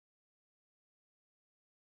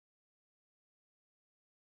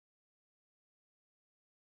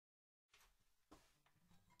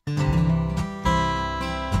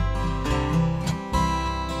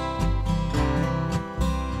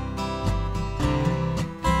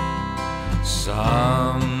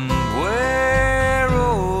Somewhere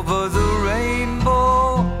over the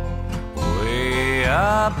rainbow, way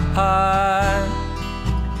up high,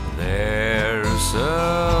 there's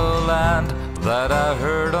a land that I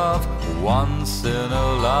heard of once in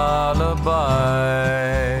a lullaby.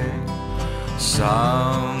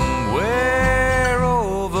 Somewhere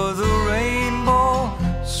over the rainbow,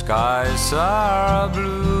 skies are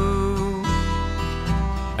blue,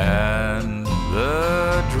 and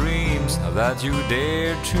the dreams that you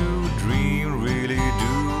dare to dream really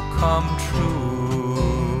do come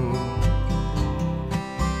true.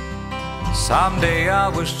 Someday I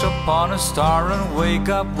wish upon a star and wake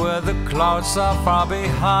up where the clouds are far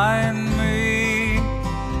behind me,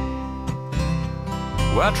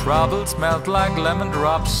 where troubles melt like lemon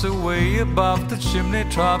drops away above the chimney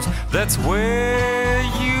tops. That's where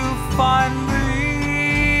you find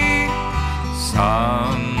me.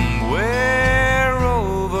 Somewhere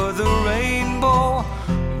over the rainbow,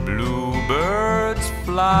 bluebirds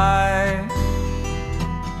fly.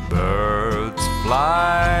 Birds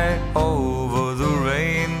fly over the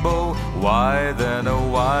rainbow. Why then, oh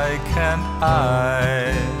why can't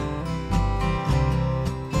I?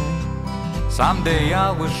 Someday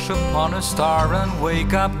I'll wish upon a star and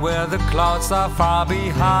wake up where the clouds are far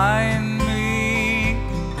behind me,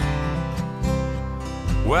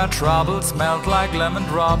 where troubles melt like lemon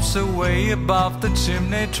drops away above the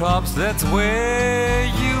chimney tops. That's where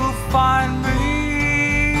you'll find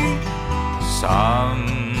me.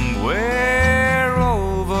 Somewhere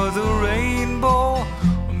over the rainbow,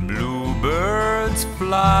 bluebirds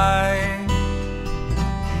fly.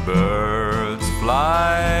 Birds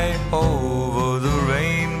fly over the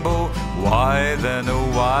rainbow. Why then, oh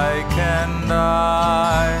why can't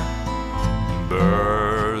I?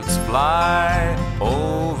 Birds fly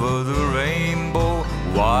over the rainbow.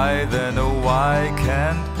 Why then, oh why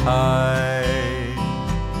can't I?